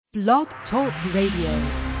Blog Talk Radio.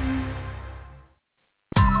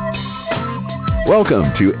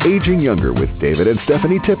 Welcome to Aging Younger with David and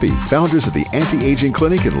Stephanie Tippie, founders of the Anti-Aging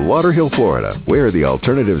Clinic in Lauderhill, Florida, where the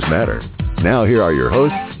alternatives matter. Now here are your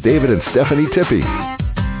hosts, David and Stephanie Tippie.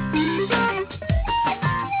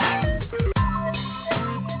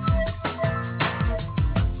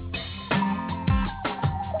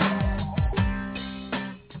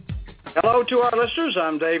 Hello to our listeners.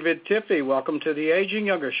 I'm David Tippie. Welcome to the Aging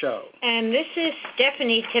Younger Show. And this is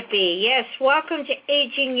Stephanie Tippie. Yes, welcome to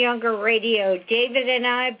Aging Younger Radio. David and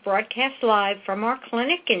I broadcast live from our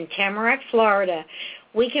clinic in Tamarack, Florida.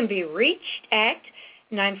 We can be reached at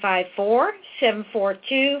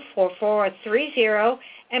 954-742-4430.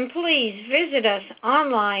 And please visit us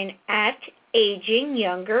online at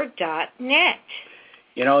agingyounger.net.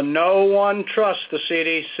 You know, no one trusts the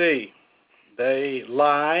CDC. They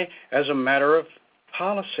lie as a matter of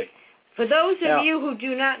policy. For those of you who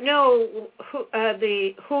do not know who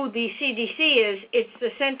the CDC is, it's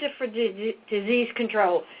the Center for Disease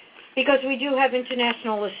Control, because we do have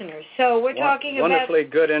international listeners. So we're talking about... Wonderfully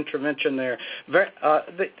good intervention there.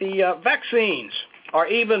 The vaccines are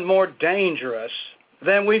even more dangerous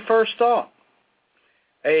than we first thought.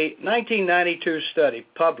 A 1992 study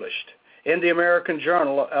published in the American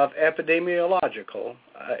Journal of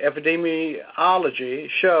Epidemiology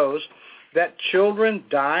shows that children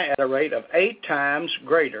die at a rate of 8 times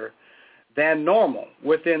greater than normal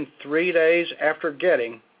within 3 days after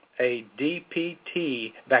getting a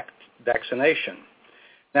DPT vaccination.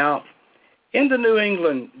 Now, in the New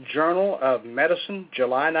England Journal of Medicine,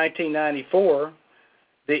 July 1994,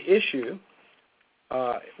 the issue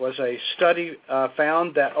was a study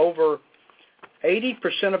found that over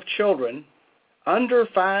 80% of children under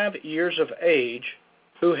 5 years of age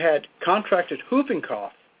who had contracted whooping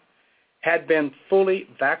cough had been fully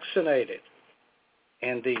vaccinated.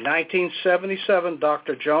 In the 1977,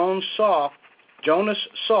 Dr Jonas Salk,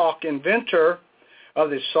 inventor of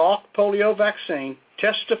the Salk polio vaccine,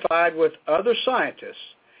 testified with other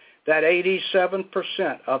scientists that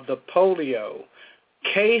 87% of the polio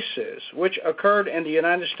cases which occurred in the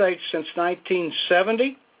United States since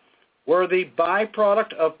 1970 were the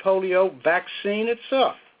byproduct of polio vaccine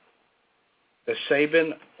itself. The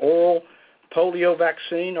Sabin oral polio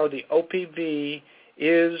vaccine, or the OPV,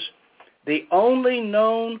 is the only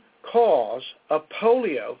known cause of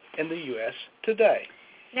polio in the U.S. today.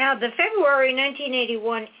 Now, the February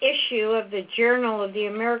 1981 issue of the Journal of the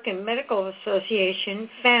American Medical Association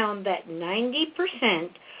found that 90%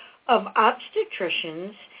 of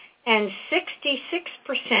obstetricians and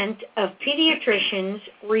 66% of pediatricians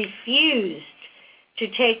refused to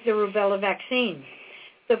take the rubella vaccine.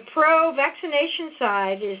 The pro-vaccination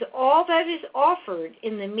side is all that is offered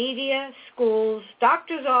in the media, schools,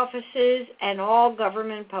 doctors' offices, and all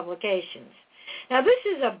government publications. Now, this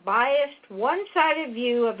is a biased, one-sided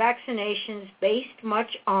view of vaccinations based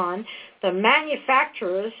much on the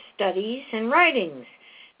manufacturer's studies and writings.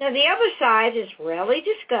 Now, the other side is rarely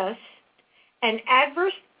discussed, and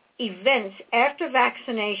adverse events after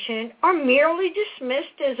vaccination are merely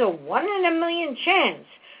dismissed as a 1 in a million chance,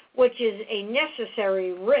 which is a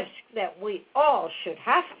necessary risk that we all should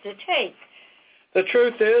have to take. The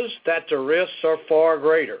truth is that the risks are far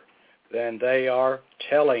greater than they are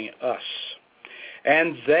telling us.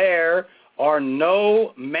 And there are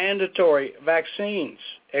no mandatory vaccines.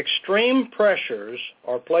 Extreme pressures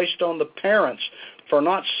are placed on the parents for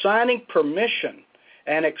not signing permission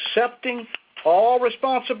and accepting all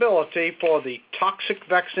responsibility for the toxic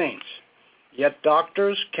vaccines. Yet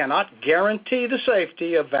doctors cannot guarantee the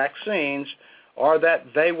safety of vaccines or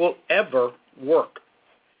that they will ever work.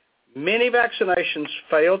 Many vaccinations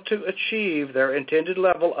fail to achieve their intended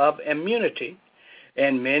level of immunity,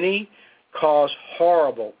 and many cause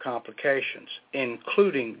horrible complications,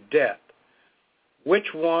 including death.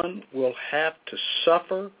 Which one will have to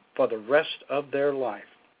suffer for the rest of their life?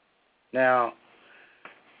 Now,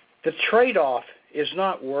 the trade-off is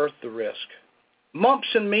not worth the risk.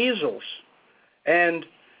 Mumps and measles and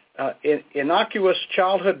innocuous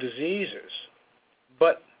childhood diseases,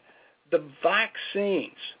 but the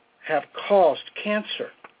vaccines have caused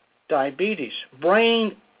cancer, diabetes,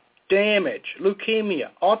 brain damage,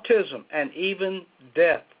 leukemia, autism, and even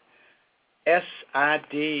death.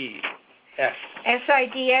 SIDS.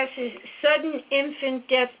 SIDS is sudden infant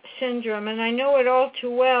death syndrome, and I know it all too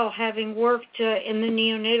well, having worked in the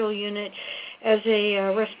neonatal unit as a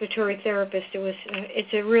respiratory therapist.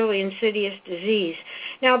 It's a really insidious disease.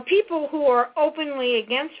 Now, people who are openly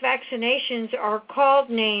against vaccinations are called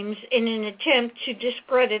names in an attempt to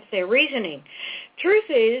discredit their reasoning. Truth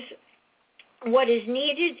is, what is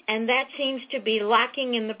needed, and that seems to be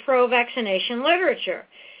lacking in the pro-vaccination literature.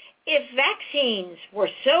 If vaccines were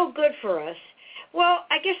so good for us, well,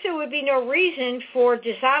 I guess there would be no reason for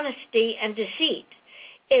dishonesty and deceit.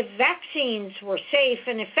 If vaccines were safe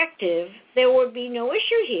and effective, there would be no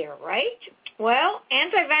issue here, right? Well,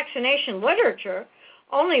 anti-vaccination literature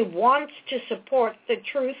only wants to support the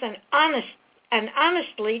truth and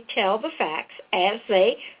honestly tell the facts as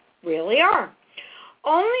they really are.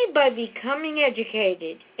 Only by becoming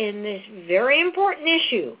educated in this very important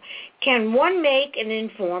issue can one make an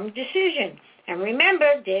informed decision. And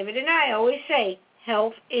remember, David and I always say,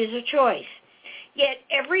 health is a choice. Yet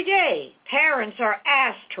every day, parents are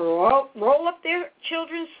asked to roll up their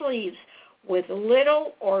children's sleeves with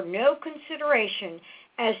little or no consideration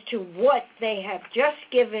as to what they have just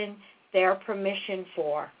given their permission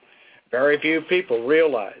for. Very few people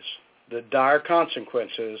realize the dire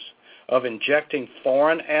consequences of injecting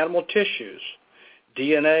foreign animal tissues,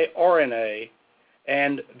 DNA, RNA,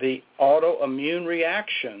 and the autoimmune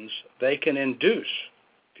reactions they can induce.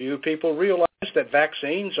 Few people realize that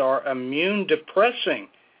vaccines are immune depressing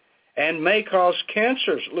and may cause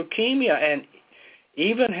cancers, leukemia, and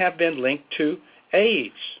even have been linked to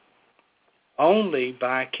AIDS. Only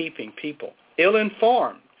by keeping people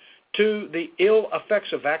ill-informed to the ill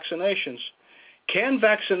effects of vaccinations can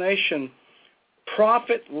vaccination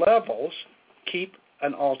profit levels keep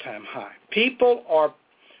an all-time high. People are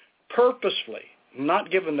purposefully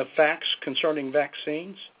not given the facts concerning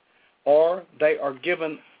vaccines, or they are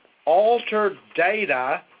given altered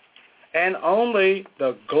data and only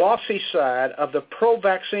the glossy side of the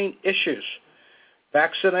pro-vaccine issues.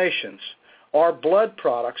 Vaccinations are blood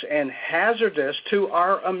products and hazardous to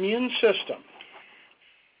our immune system.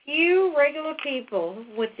 Few regular people,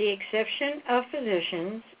 with the exception of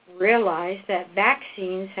physicians, realize that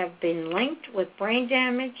vaccines have been linked with brain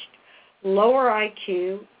damage, lower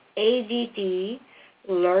IQ, ADD,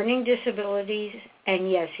 learning disabilities,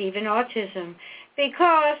 and yes, even autism,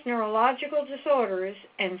 because neurological disorders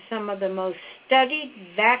and some of the most studied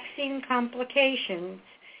vaccine complications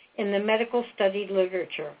in the medical studied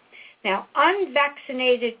literature. Now,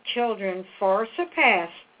 unvaccinated children far surpass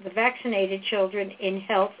the vaccinated children in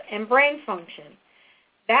health and brain function.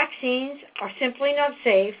 Vaccines are simply not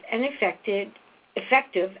safe and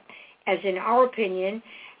effective, as in our opinion,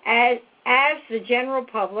 as the general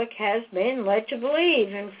public has been led to believe.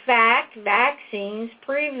 In fact, vaccines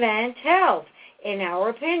prevent health, in our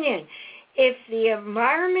opinion. If the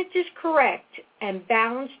environment is correct and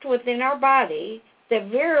balanced within our body, the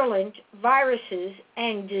virulent viruses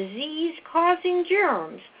and disease-causing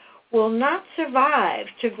germs will not survive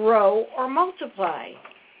to grow or multiply.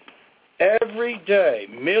 Every day,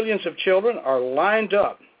 millions of children are lined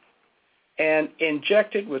up and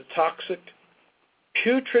injected with toxic,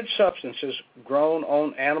 putrid substances grown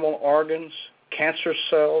on animal organs, cancer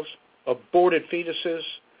cells, aborted fetuses,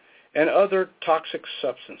 and other toxic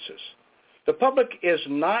substances. The public is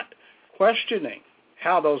not questioning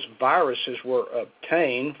how those viruses were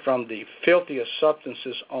obtained from the filthiest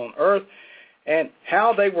substances on earth and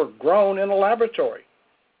how they were grown in a laboratory.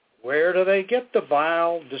 Where do they get the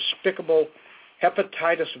vile, despicable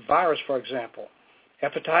hepatitis virus, for example?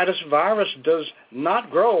 Hepatitis virus does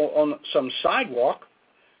not grow on some sidewalk,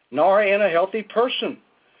 nor in a healthy person.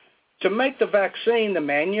 To make the vaccine, the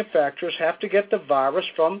manufacturers have to get the virus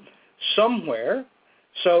from somewhere,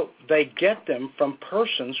 so they get them from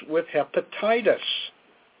persons with hepatitis.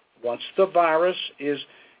 Once the virus is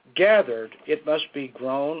gathered, it must be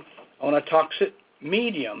grown on a toxic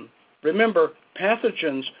medium. Remember,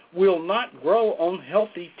 pathogens will not grow on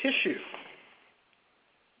healthy tissue.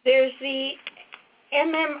 There's the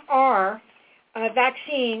MMR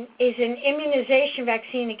vaccine is an immunization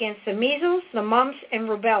vaccine against the measles, the mumps, and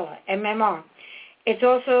rubella, MMR. It's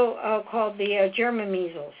also called the German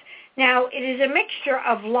measles. Now, it is a mixture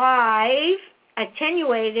of live,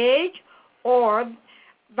 attenuated, or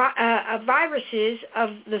viruses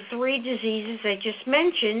of the three diseases I just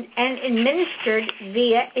mentioned and administered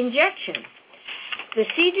via injection. The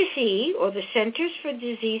CDC, or the Centers for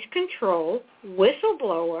Disease Control,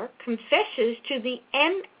 whistleblower confesses to the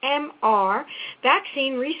MMR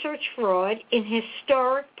vaccine research fraud in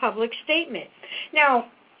historic public statement. Now,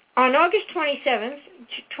 on August 27th,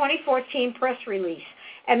 2014 press release,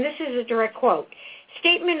 and this is a direct quote,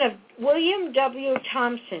 statement of William W.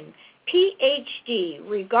 Thompson, Ph.D.,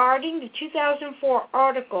 regarding the 2004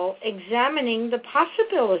 article examining the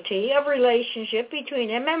possibility of relationship between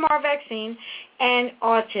MMR vaccine and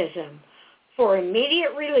autism, for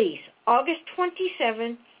immediate release, August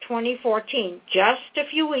 27, 2014, just a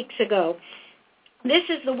few weeks ago. This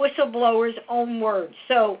is the whistleblower's own words,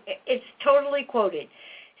 so it's totally quoted.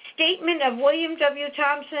 Statement of William W.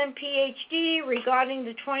 Thompson, Ph.D., regarding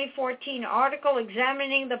the 2014 article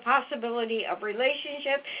examining the possibility of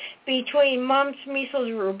relationship between mumps, measles,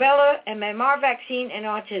 rubella, MMR vaccine, and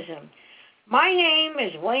autism. My name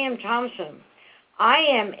is William Thompson. I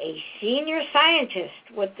am a senior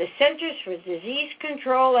scientist with the Centers for Disease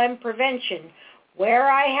Control and Prevention,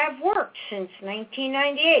 where I have worked since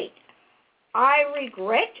 1998. I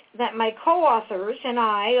regret that my co-authors and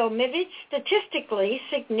I omitted statistically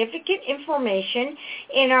significant information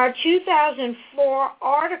in our 2004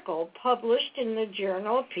 article published in the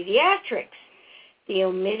Journal of Pediatrics. The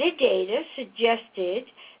omitted data suggested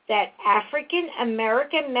that African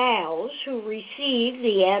American males who received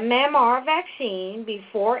the MMR vaccine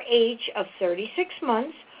before age of 36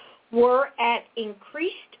 months were at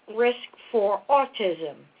increased risk for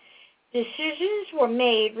autism. Decisions were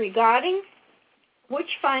made regarding which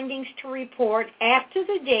findings to report after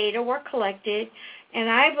the data were collected, and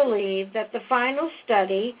I believe that the final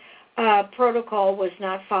study protocol was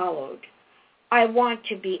not followed. I want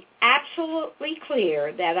to be absolutely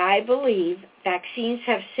clear that I believe vaccines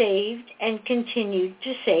have saved and continue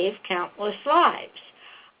to save countless lives.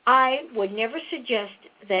 I would never suggest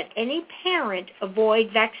that any parent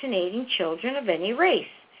avoid vaccinating children of any race.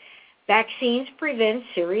 Vaccines prevent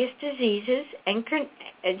serious diseases and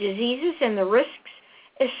the risks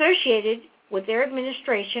associated with their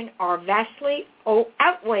administration are vastly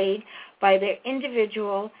outweighed by their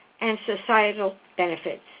individual and societal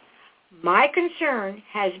benefits. My concern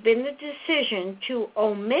has been the decision to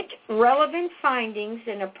omit relevant findings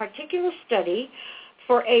in a particular study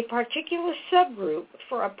for a particular subgroup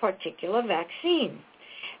for a particular vaccine.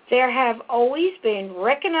 There have always been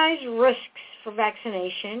recognized risks for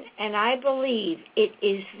vaccination, and I believe it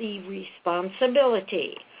is the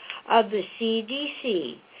responsibility of the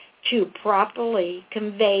CDC to properly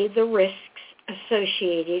convey the risks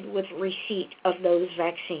associated with receipt of those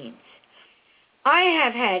vaccines. I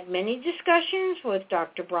have had many discussions with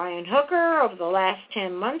Dr. Brian Hooker over the last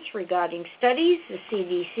 10 months regarding studies the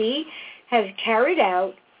CDC has carried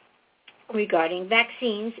out regarding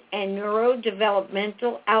vaccines and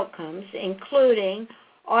neurodevelopmental outcomes, including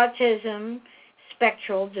autism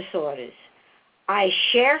spectral disorders. I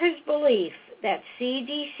share his belief that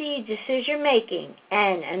CDC decision-making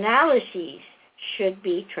and analyses should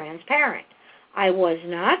be transparent. I was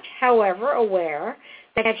not, however, aware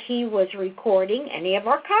that he was recording any of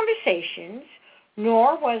our conversations,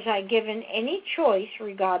 nor was I given any choice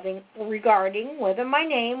regarding whether my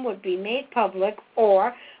name would be made public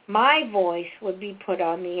or my voice would be put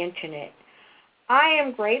on the Internet. I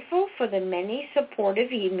am grateful for the many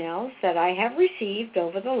supportive emails that I have received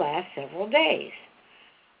over the last several days.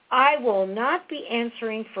 I will not be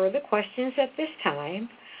answering further questions at this time.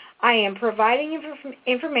 I am providing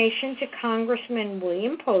information to Congressman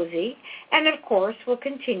William Posey and, of course, will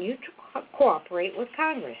continue to cooperate with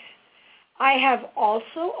Congress. I have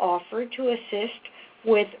also offered to assist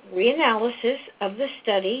with reanalysis of the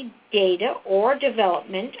study data or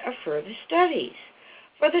development of further studies.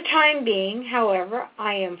 For the time being, however,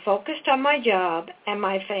 I am focused on my job and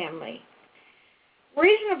my family.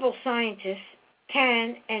 Reasonable scientists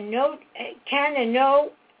can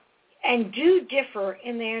do differ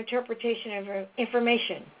in their interpretation of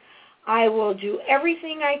information. I will do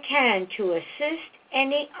everything I can to assist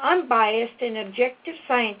any unbiased and objective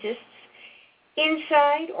scientists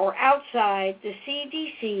inside or outside the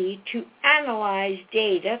CDC to analyze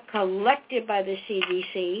data collected by the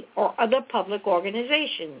CDC or other public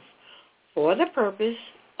organizations for the purpose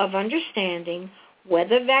of understanding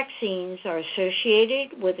whether vaccines are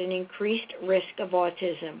associated with an increased risk of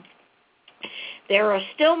autism. There are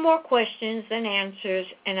still more questions than answers,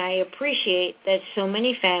 and I appreciate that so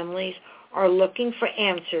many families are looking for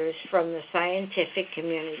answers from the scientific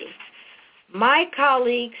community. My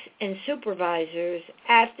colleagues and supervisors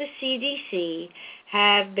at the CDC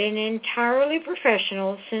have been entirely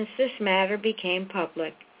professional since this matter became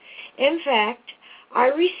public. In fact, I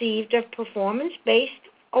received a performance-based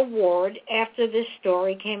award after this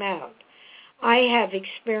story came out. I have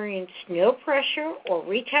experienced no pressure or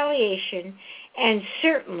retaliation and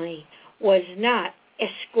certainly was not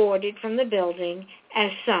escorted from the building,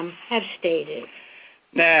 as some have stated.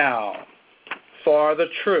 Now, for the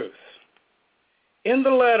truth. In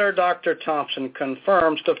the letter, Dr. Thompson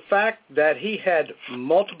confirms the fact that he had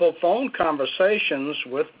multiple phone conversations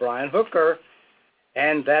with Brian Hooker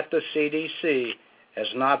and that the CDC has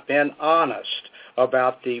not been honest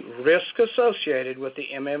about the risk associated with the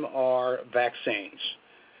MMR vaccines.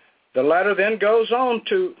 The letter then goes on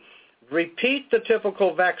to repeat the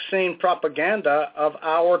typical vaccine propaganda of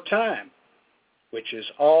our time, which is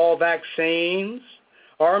all vaccines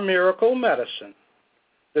are miracle medicine.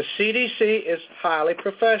 The CDC is highly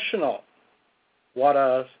professional. What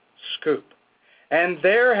a scoop. And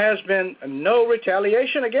there has been no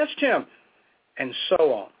retaliation against him, and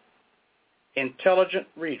so on. Intelligent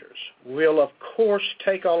readers will, of course,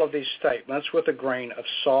 take all of these statements with a grain of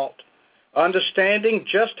salt, understanding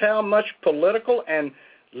just how much political and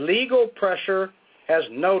legal pressure has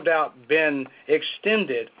no doubt been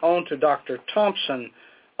extended onto Dr. Thompson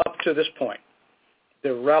up to this point.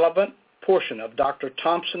 The relevant portion of Dr.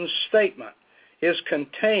 Thompson's statement is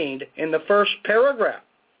contained in the first paragraph.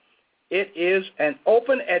 It is an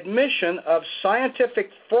open admission of scientific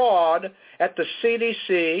fraud at the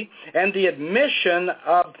CDC, and the admission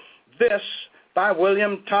of this by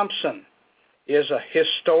William Thompson is a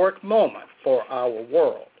historic moment for our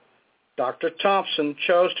world. Dr. Thompson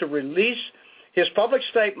chose to release his public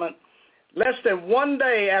statement less than 1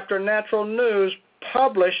 day after Natural News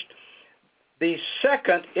published the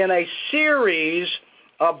second in a series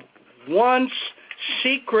of once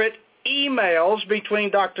secret emails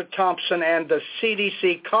between Dr. Thompson and the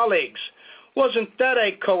CDC colleagues. Wasn't that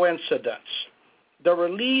a coincidence? The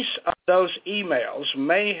release of those emails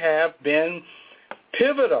may have been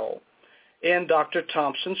pivotal in Dr.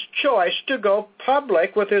 Thompson's choice to go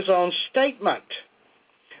public with his own statement.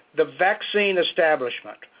 The vaccine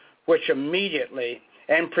establishment, which immediately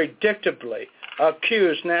and predictably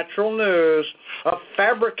accused Natural News of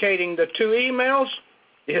fabricating the two emails,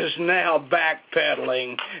 is now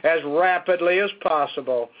backpedaling as rapidly as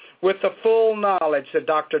possible with the full knowledge that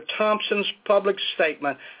Dr. Thompson's public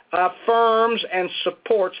statement affirms and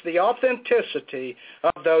supports the authenticity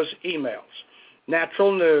of those emails.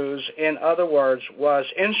 Natural News, in other words, was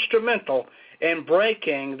instrumental in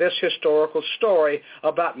breaking this historical story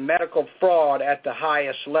about medical fraud at the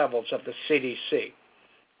highest levels of the CDC.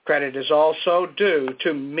 Credit is also due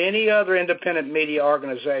to many other independent media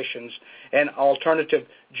organizations and alternative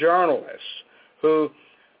journalists who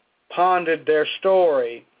pondered their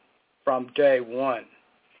story from day one.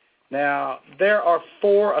 Now, there are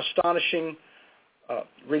four astonishing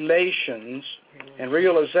relations and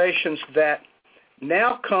realizations that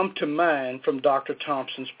now come to mind from Dr.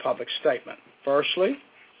 Thompson's public statement. Firstly,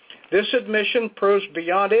 this admission proves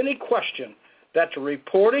beyond any question that the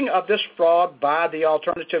reporting of this fraud by the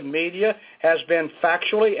alternative media has been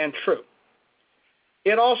factually and true.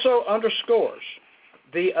 It also underscores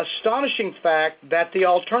the astonishing fact that the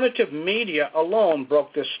alternative media alone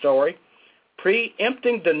broke this story,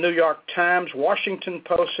 preempting the New York Times, Washington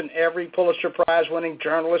Post, and every Pulitzer Prize-winning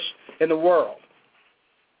journalist in the world.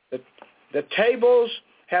 The tables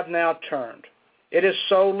have now turned. It is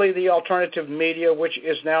solely the alternative media which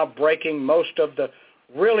is now breaking most of the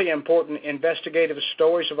really important investigative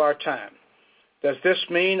stories of our time. Does this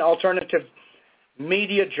mean alternative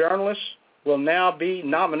media journalists will now be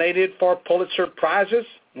nominated for Pulitzer Prizes?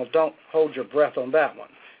 Well, don't hold your breath on that one.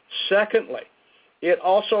 Secondly, it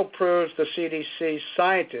also proves the CDC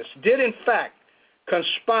scientists did in fact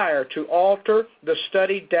conspire to alter the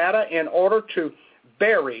study data in order to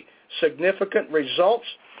bury significant results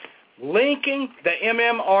linking the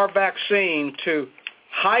MMR vaccine to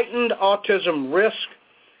heightened autism risk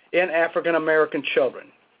in African American children.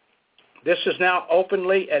 This is now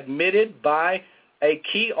openly admitted by a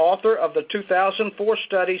key author of the 2004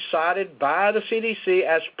 study cited by the CDC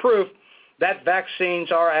as proof that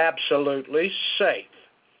vaccines are absolutely safe.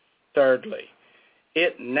 Thirdly,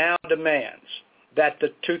 it now demands that the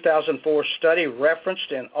 2004 study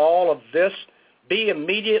referenced in all of this be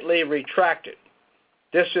immediately retracted.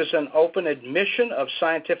 This is an open admission of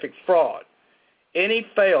scientific fraud. Any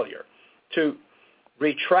failure to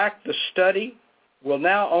retract the study will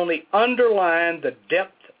now only underline the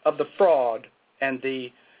depth of the fraud and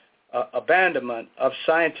the abandonment of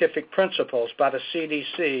scientific principles by the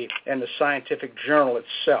CDC and the scientific journal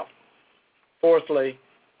itself. Fourthly,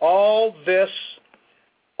 all this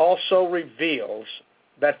also reveals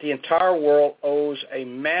that the entire world owes a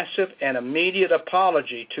massive and immediate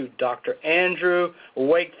apology to Dr. Andrew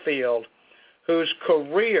Wakefield, whose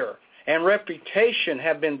career and reputation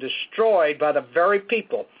have been destroyed by the very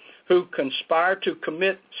people who conspired to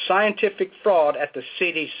commit scientific fraud at the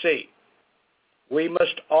CDC. We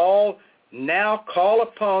must all now call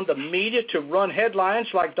upon the media to run headlines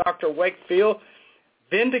like Dr. Wakefield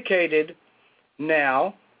vindicated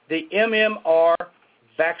now the MMR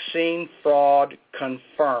vaccine fraud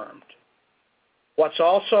confirmed. What's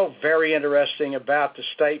also very interesting about the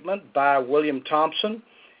statement by William Thompson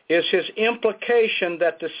is his implication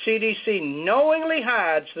that the CDC knowingly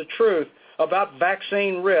hides the truth about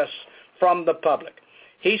vaccine risks from the public.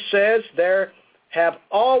 He says there have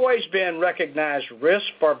always been recognized risks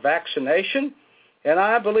for vaccination, and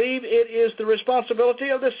I believe it is the responsibility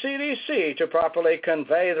of the CDC to properly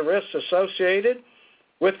convey the risks associated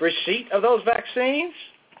with receipt of those vaccines.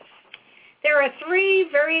 There are three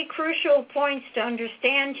very crucial points to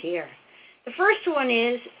understand here. The first one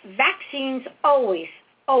is vaccines always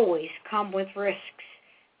come with risks.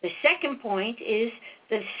 The second point is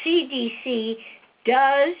the CDC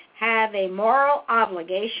does have a moral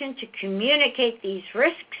obligation to communicate these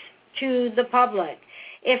risks to the public.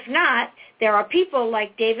 If not, there are people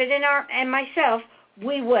like David and myself,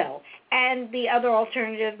 we will, and the other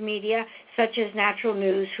alternative media, such as Natural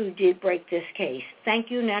News, who did break this case. Thank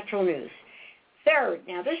you, Natural News. Third,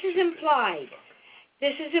 now this is implied.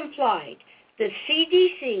 The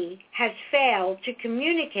CDC has failed to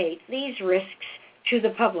communicate these risks to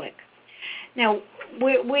the public. Now,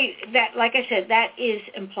 like I said, that is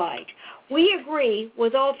implied. We agree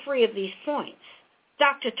with all three of these points.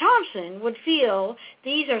 Dr. Thompson would feel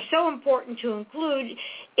these are so important to include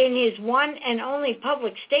in his one and only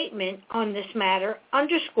public statement on this matter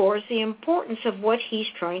underscores the importance of what he's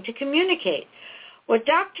trying to communicate. What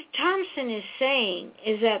Dr. Thompson is saying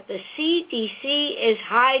is that the CDC is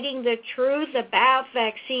hiding the truth about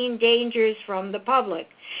vaccine dangers from the public,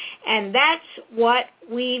 and that's what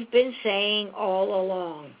we've been saying all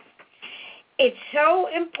along. It's so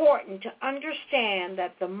important to understand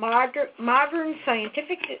that the modern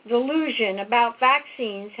scientific delusion about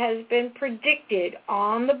vaccines has been predicted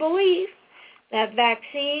on the belief that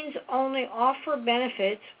vaccines only offer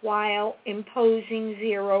benefits while imposing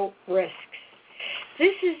zero risks.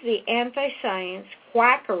 This is the anti-science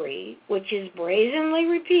quackery which is brazenly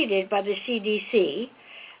repeated by the CDC,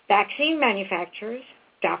 vaccine manufacturers,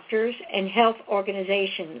 doctors, and health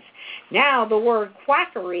organizations. Now the word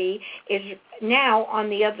quackery is now on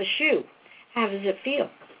the other shoe. How does it feel?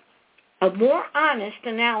 A more honest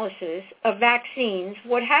analysis of vaccines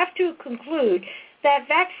would have to conclude that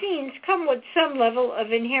vaccines come with some level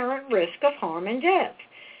of inherent risk of harm and death.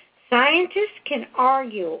 Scientists can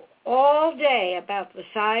argue all day about the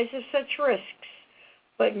size of such risks,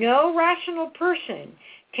 but no rational person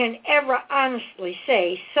can ever honestly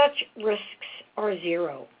say such risks are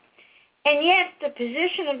zero. And yet the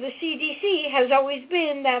position of the CDC has always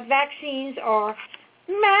been that vaccines are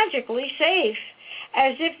magically safe,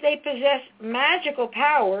 as if they possess magical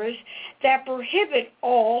powers that prohibit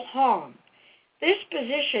all harm. This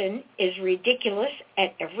position is ridiculous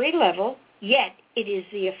at every level, yet it is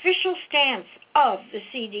the official stance of the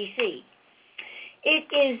CDC. It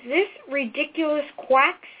is this ridiculous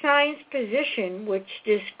quack science position which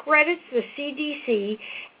discredits the CDC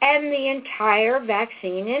and the entire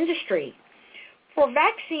vaccine industry. For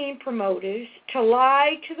vaccine promoters to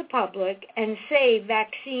lie to the public and say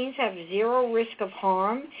vaccines have zero risk of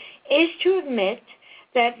harm is to admit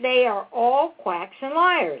that they are all quacks and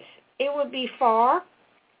liars. It would be far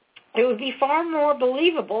more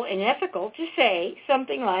believable and ethical to say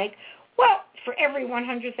something like, well, for every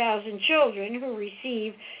 100,000 children who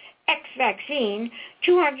receive X vaccine,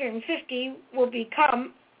 250 will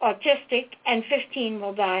become autistic and 15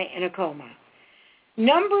 will die in a coma.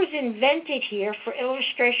 Numbers invented here for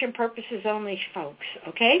illustration purposes only, folks,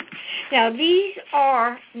 okay? Now, these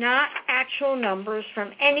are not actual numbers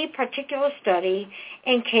from any particular study,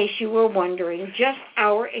 in case you were wondering, just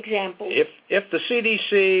our examples. If the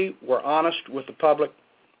CDC were honest with the public,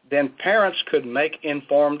 then parents could make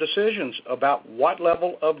informed decisions about what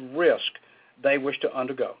level of risk they wish to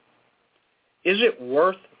undergo. Is it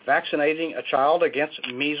worth vaccinating a child against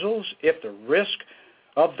measles if the risk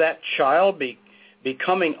of that child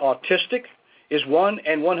becoming autistic is 1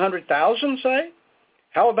 in 100,000, say?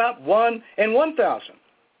 How about 1 in 1,000?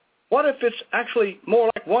 What if it's actually more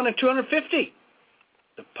like 1 in 250?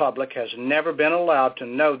 The public has never been allowed to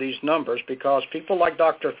know these numbers because people like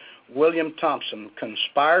Dr. William Thompson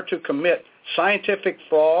conspire to commit scientific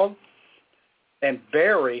fraud and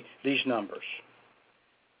bury these numbers.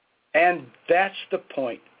 And that's the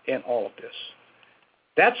point in all of this.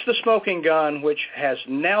 That's the smoking gun which has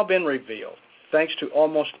now been revealed, thanks to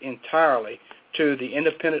almost entirely to the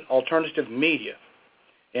independent alternative media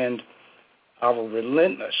and our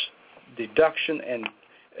relentless deduction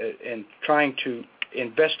and trying to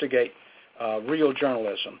investigate real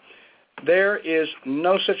journalism. There is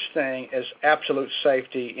no such thing as absolute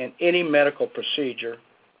safety in any medical procedure,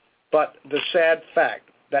 but the sad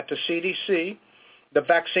fact that the CDC, the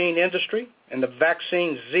vaccine industry, and the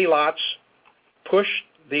vaccine zealots push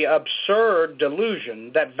the absurd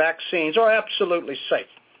delusion that vaccines are absolutely safe,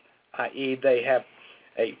 i.e. they have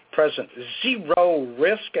a present zero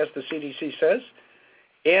risk, as the CDC says,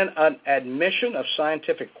 in an admission of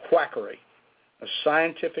scientific quackery, of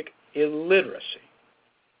scientific illiteracy.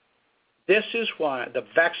 This is why the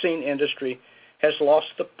vaccine industry has lost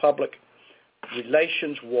the public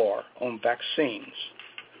relations war on vaccines,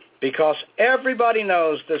 because everybody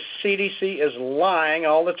knows the CDC is lying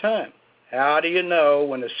all the time. How do you know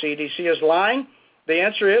when the CDC is lying? The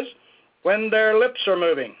answer is when their lips are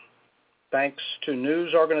moving. Thanks to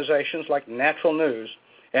news organizations like Natural News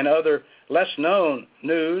and other less-known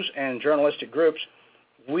news and journalistic groups,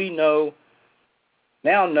 we now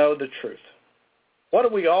know the truth. What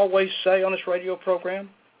do we always say on this radio program?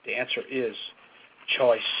 The answer is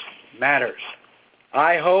choice matters.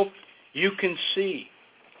 I hope you can see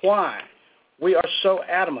why we are so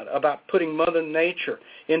adamant about putting Mother Nature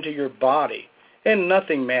into your body and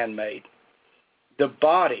nothing man-made. The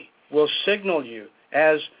body will signal you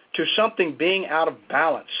as to something being out of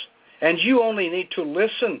balance, and you only need to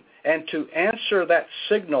listen and to answer that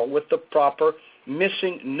signal with the proper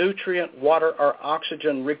missing nutrient, water, or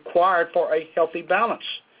oxygen required for a healthy balance.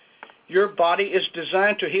 Your body is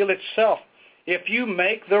designed to heal itself if you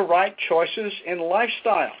make the right choices in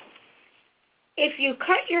lifestyle. If you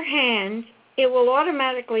cut your hand, it will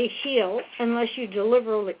automatically heal unless you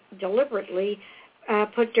deliberately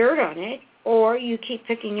put dirt on it or you keep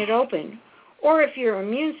picking it open. Or if your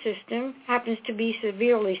immune system happens to be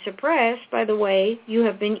severely suppressed by the way you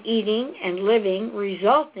have been eating and living,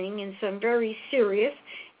 resulting in some very serious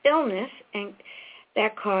illness and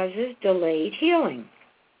that causes delayed healing.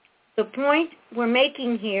 The point we're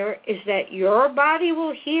making here is that your body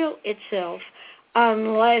will heal itself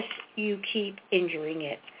unless you keep injuring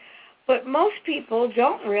it. But most people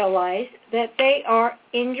don't realize that they are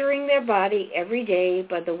injuring their body every day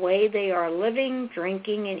by the way they are living,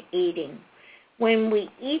 drinking, and eating. When we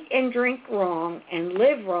eat and drink wrong and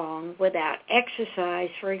live wrong without exercise,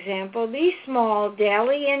 for example, these small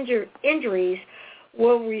daily injuries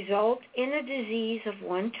will result in a disease of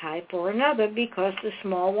one type or another because the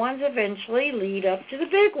small ones eventually lead up to the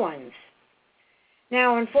big ones.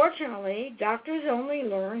 Now, unfortunately, doctors only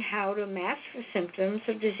learn how to mask the symptoms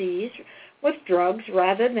of disease with drugs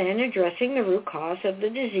rather than addressing the root cause of the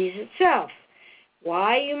disease itself.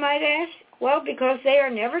 Why, you might ask? Well, because they are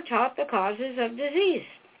never taught the causes of disease.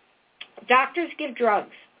 Doctors give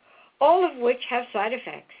drugs, all of which have side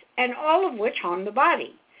effects, and all of which harm the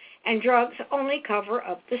body. And drugs only cover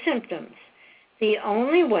up the symptoms. The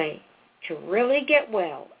only way to really get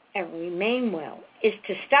well and remain well is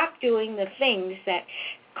to stop doing the things that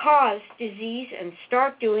cause disease and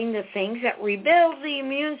start doing the things that rebuild the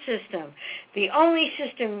immune system, the only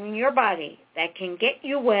system in your body that can get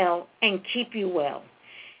you well and keep you well.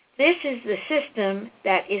 This is the system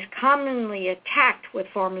that is commonly attacked with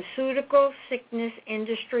pharmaceutical, sickness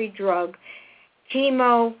industry drug,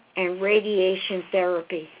 chemo, and radiation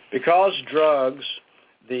therapy. Because drugs,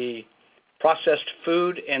 the processed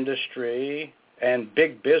food industry, and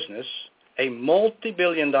big business, a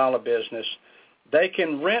multi-billion-dollar business, they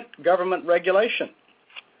can rent government regulation.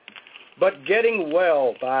 But getting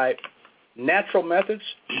well by natural methods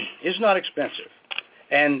is not expensive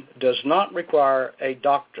and does not require a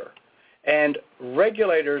doctor. And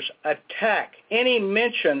regulators attack any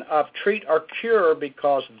mention of treat or cure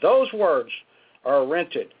because those words are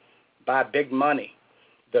rented by big money,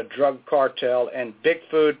 the drug cartel, and big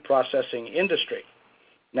food processing industry.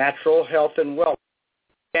 Natural health and wellness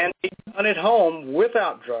can be done at home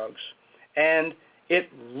without drugs, and it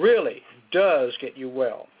really does get you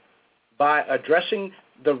well by addressing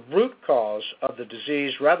the root cause of the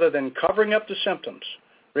disease rather than covering up the symptoms.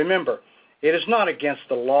 Remember, it is not against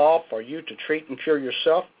the law for you to treat and cure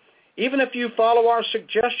yourself, even if you follow our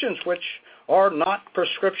suggestions, which are not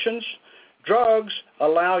prescriptions. Drugs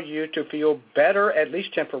allow you to feel better, at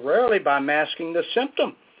least temporarily, by masking the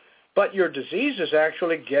symptom. But your disease is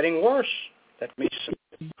actually getting worse. That means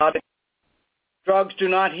drugs do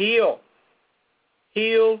not heal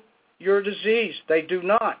your disease. They do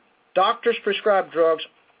not. Doctors prescribe drugs,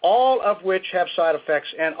 all of which have side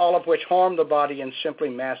effects and all of which harm the body and simply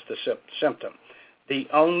mask the symptom. The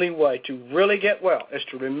only way to really get well is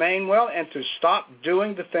to remain well and to stop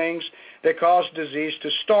doing the things that cause disease, to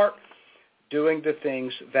start doing the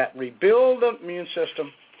things that rebuild the immune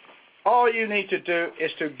system. All you need to do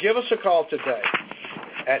is to give us a call today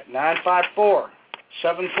at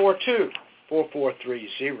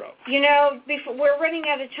 954-742-4430. You know, we're running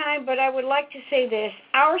out of time, but I would like to say this.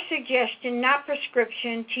 Our suggestion, not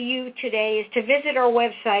prescription, to you today is to visit our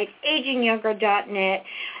website, agingyounger.net,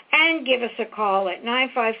 and give us a call at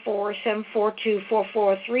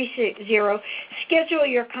 954-742-4430. Schedule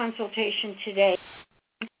your consultation today.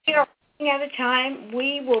 Out of time.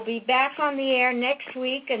 We will be back on the air next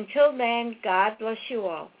week. Until then, God bless you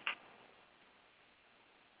all.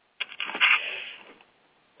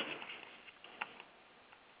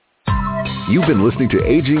 You've been listening to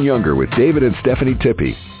Aging Younger with David and Stephanie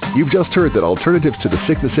Tippie. You've just heard that alternatives to the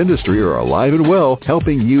sickness industry are alive and well,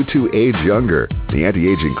 helping you to age younger. The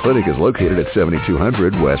Anti-Aging Clinic is located at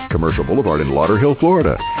 7200 West Commercial Boulevard in Lauderhill,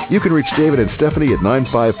 Florida. You can reach David and Stephanie at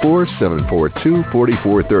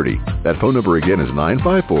 954-742-4430. That phone number again is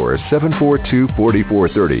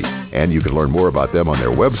 954-742-4430. And you can learn more about them on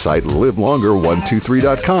their website,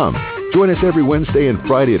 livelonger123.com. Join us every Wednesday and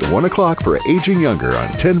Friday at 1 o'clock for Aging Younger on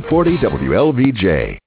 1040 WLVJ.